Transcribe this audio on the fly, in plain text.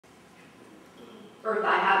Earth,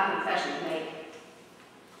 I have a confession to make.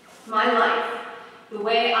 My life, the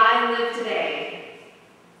way I live today,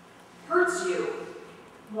 hurts you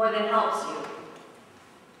more than helps you.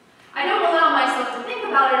 I don't allow myself to think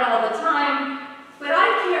about it all the time, but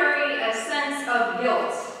I carry a sense of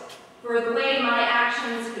guilt for the way my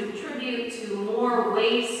actions contribute to more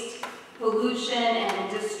waste, pollution,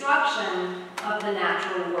 and destruction of the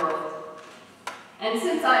natural world. And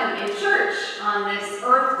since I'm in church on this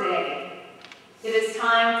Earth Day, it is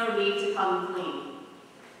time for me to come clean.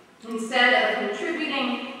 Instead of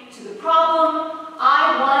contributing to the problem,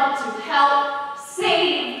 I want to help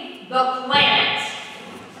save the planet.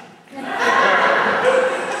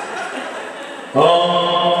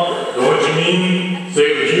 Know what you mean?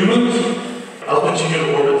 Save the humans? I'll continue to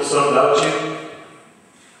orbit the sun without you.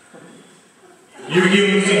 You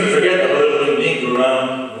humans seem to forget that other living beings were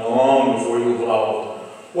around long before you evolved.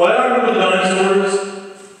 Why, I remember the dinosaurs.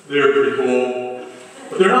 They're pretty cool.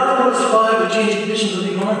 But they're not able to survive the changing conditions of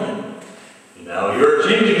the environment. And now you're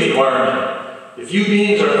changing the environment. If you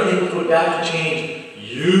beings are unable to adapt to change,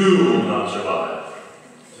 you will not survive.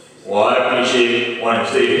 Well, I appreciate wanting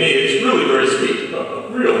to save me. It's really very sweet.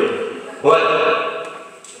 Really. But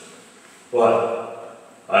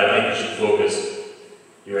I think you should focus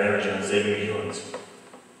your energy on saving the humans.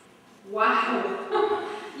 Wow.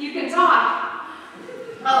 You can talk.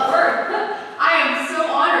 Oh, word. I am so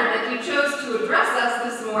honored that you chose to address us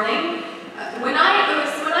this morning. When I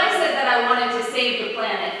said that I wanted to save the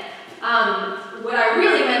planet, what I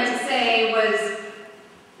really meant to say was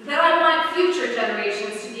that I want future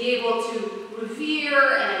generations to be able to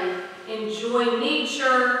revere and enjoy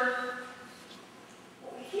nature.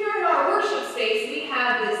 Here in our worship space, we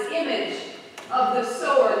have this image of the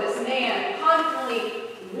sower, this man, constantly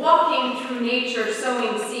walking through nature,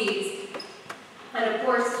 sowing seeds. And of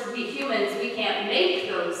course, we humans, we can't make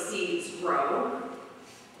those seeds grow.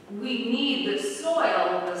 We need the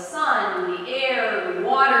soil, the sun, the air, the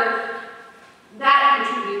water. That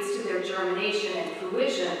contributes to their germination and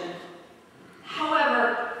fruition.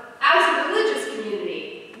 However, as a religious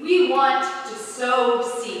community, we want to sow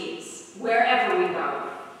seeds wherever we go.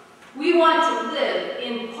 We want to live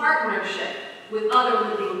in partnership with other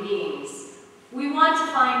living beings. We want to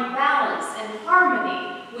find balance and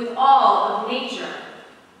harmony with all of nature.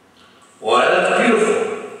 Why, that's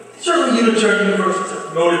beautiful. Certainly Unitarian Universalists have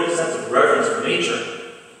promoted the sense of reverence for nature.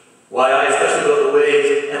 Why, I especially love the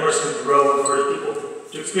way Emerson Thoreau refers people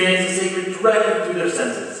to experience the sacred directly through their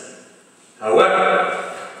senses.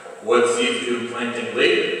 However, what seeds do planting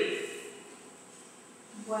lately?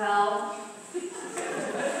 Well,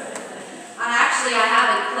 actually I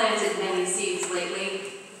haven't planted many seeds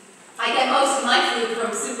lately. I get most of my food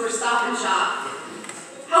from Super Stop and Shop.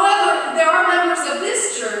 However, there are members of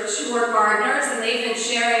this church who are gardeners, and they've been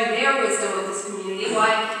sharing their wisdom with this community.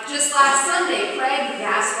 Why, just last Sunday, Craig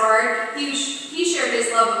Gaspard, he shared his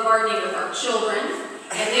love of gardening with our children,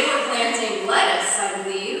 and they were planting lettuce, I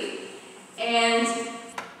believe. And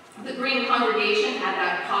the Green Congregation had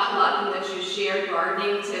that potluck in which you shared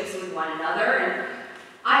gardening tips with one another. And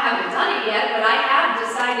I haven't done it yet, but I have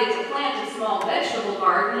decided to plant a small vegetable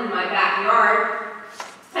garden in my backyard.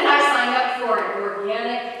 And I signed up for an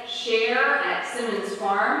organic share at Simmons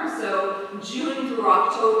Farm, so June through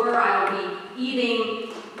October I'll be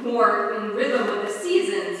eating more in rhythm with the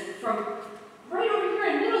seasons from right over here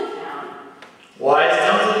in Middletown. Why, it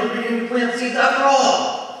sounds like you're beginning to plant seeds after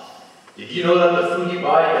all. Did you know that the food you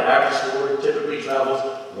buy at the average store typically travels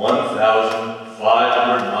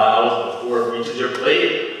 1,500 miles before it reaches your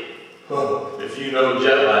plate? Oh, if you know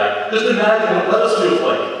jet lag, just imagine what lettuce feels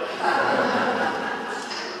like.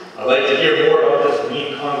 I'd like to hear more about this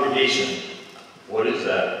Green Congregation. What is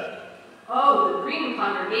that? Oh, the Green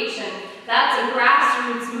Congregation. That's a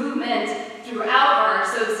grassroots movement throughout our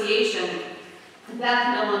association. Beth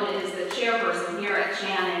Millam is the chairperson here at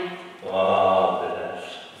Channing. Ah, Beth.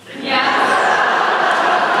 Yeah.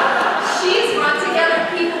 She's brought together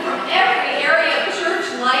people from every area of church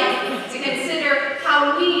life to consider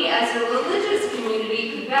how we as a religious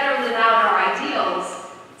community could better live out our ideals.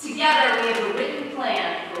 Together, we have a written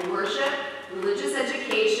plan for worship, religious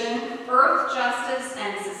education, earth justice,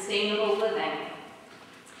 and sustainable living.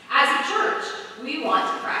 As a church, we want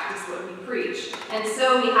to practice what we preach, and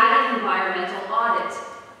so we had an environmental audit.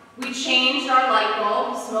 We changed our light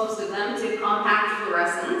bulbs, most of them, to compact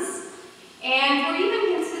fluorescents, and we're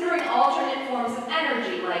even considering alternate forms of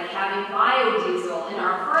energy, like having biodiesel in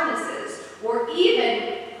our furnaces, or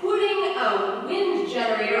even putting a wind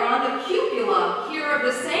generator on the cupola here of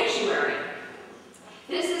the sanctuary.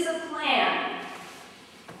 This is a plan,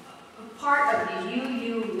 a part of the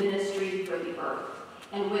UU Ministry for the Earth.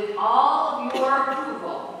 And with all of your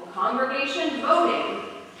approval, the congregation voting,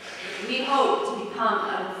 we hope to become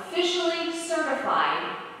an officially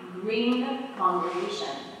certified green congregation.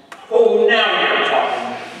 Oh, now you're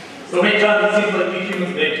talking. So many times it seems like we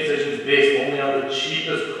humans make decisions based only on the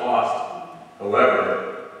cheapest cost.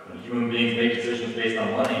 However, when human beings make decisions based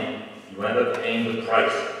on money, you end up paying the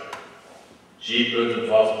price. Cheap goods and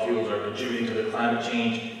fossil fuels are contributing to the climate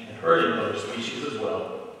change and hurting other species as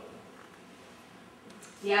well.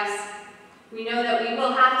 Yes, we know that we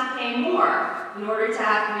will have to pay more in order to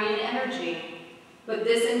have green energy, but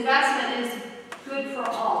this investment is good for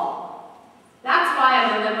all. That's why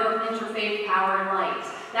I'm a member of Interfaith Power and Light.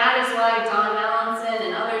 That is why Don Allenson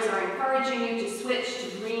and others are encouraging you to switch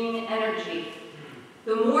to green energy.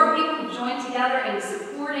 The more people join together in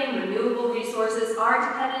supporting renewable resources, our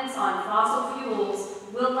dependence on fossil fuels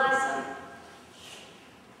will lessen.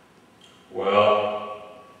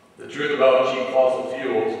 Well, the truth about cheap fossil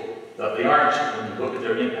fuels is that they aren't cheap when you look at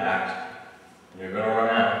their impact, and you're going to run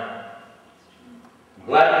out. I'm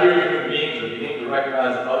glad to hear human beings are beginning to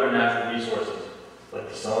recognize other natural resources, like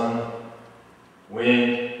the sun,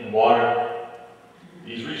 wind, and water.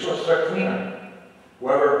 These resources are cleaner.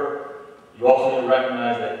 However, you also need to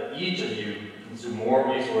recognize that each of you consume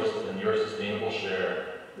more resources than your sustainable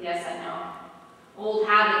share. Yes, I know. Old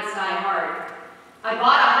habits die hard. I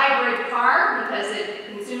bought a hybrid car because it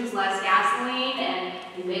consumes less gasoline and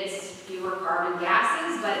emits fewer carbon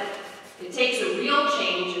gases, but it takes a real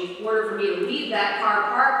change in order for me to leave that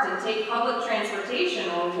car parked and take public transportation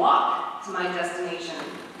or walk to my destination.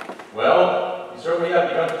 Well, you certainly have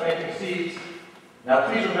begun planting seeds. Now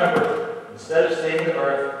please remember, instead of saving the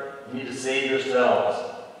earth, you need to save yourselves.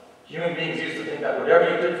 Human beings used to think that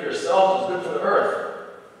whatever you did for yourselves was good for the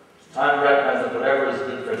earth. It's time to recognize that whatever is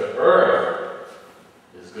good for the earth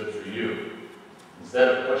is good for you. Instead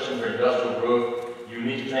of pushing for industrial growth, you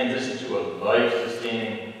need to transition to a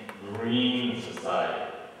life-sustaining green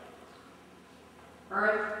society.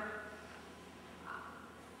 Earth,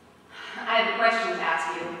 I have a question to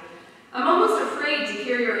ask you. I'm almost afraid to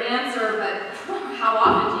hear your answer, but how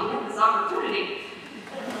often do you get this opportunity?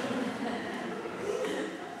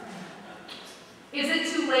 Is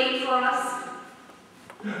it too late for us?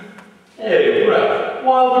 Hey, Brett,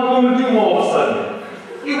 why the gloom and doom all of a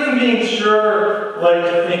sudden? Human beings sure like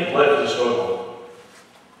to think life is a struggle.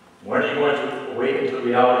 When are you going to awaken to the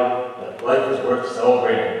reality that life is worth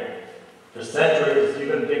celebrating? For centuries,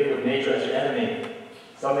 you've been thinking of nature as your enemy,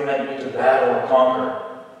 something that you need to battle or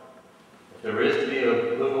conquer. If there is to be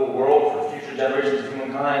a livable world for future generations of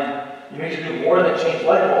humankind, you need to do more than change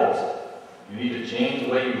light bulbs. You need to change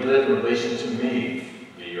the way you live in relation to me,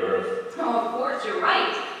 the earth. Oh, of course, you're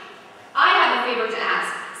right. I have a favor to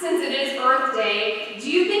ask. Since it is Earth Day, do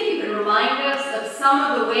you think you could remind us of some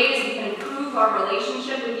of the ways we can improve our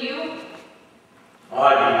relationship with you?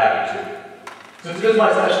 I'd be happy to. Since it is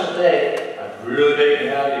my special day, I'd really make me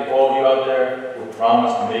happy if all of you out there will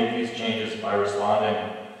promise to make these changes by responding,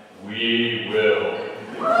 "We will."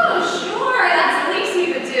 Oh, sure, that's the least we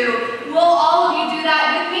could do. Will all of you do that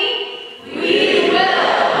with me? We will.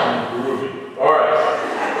 Groovy. All right.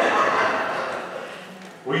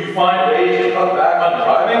 Will you find ways to cut back on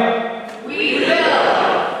driving? We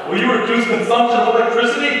will. Will you reduce consumption of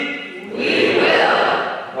electricity? We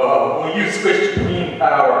will. Will you switch to green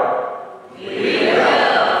power? We will.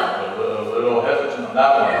 A little hesitant on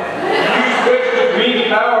that one. Will you switch to green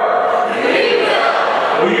power? We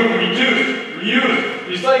will. Will you reduce, reuse,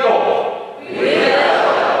 recycle? We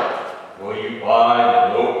will. Will you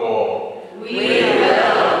buy local? We will.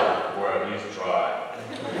 Or at least try.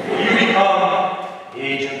 Will you become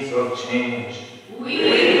agents of change? We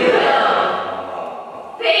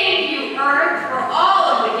will. Thank you, Earth, for all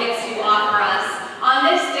of the gifts you offer us. On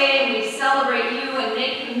this day, we celebrate you and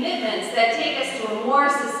make commitments that take us to a more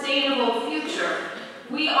sustainable future.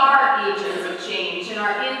 We are agents of change in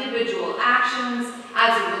our individual actions,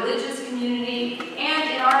 as a religious community, and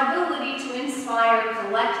in our ability to inspire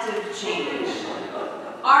collective change.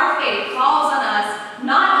 Our faith calls on us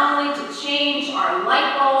not only to change our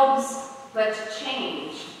light bulbs, but to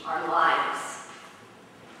change our lives.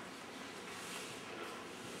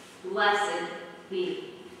 Blessed be